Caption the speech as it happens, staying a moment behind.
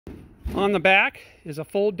On the back is a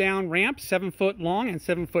fold down ramp, 7 foot long and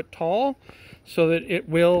 7 foot tall, so that it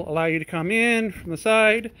will allow you to come in from the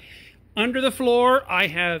side. Under the floor, I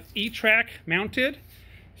have E-Track mounted,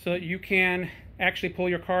 so that you can actually pull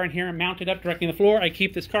your car in here and mount it up directly on the floor. I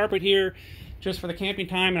keep this carpet here just for the camping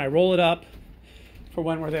time, and I roll it up for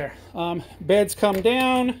when we're there. Beds come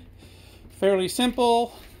down, fairly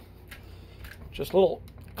simple, just little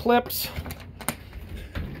clips,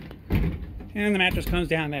 and the mattress comes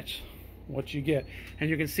down. That's what you get. And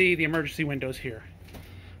you can see the emergency windows here.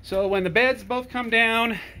 So when the beds both come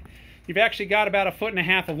down, you've actually got about 1.5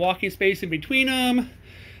 feet of walking space in between them.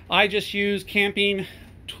 I just use camping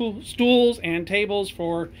stools and tables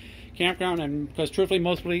for campground, and because truthfully,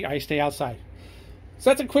 mostly I stay outside. So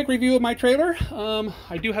that's a quick review of my trailer.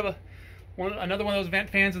 I do have another one of those vent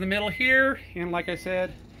fans in the middle here, and like I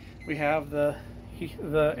said, we have the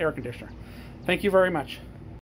air conditioner. Thank you very much.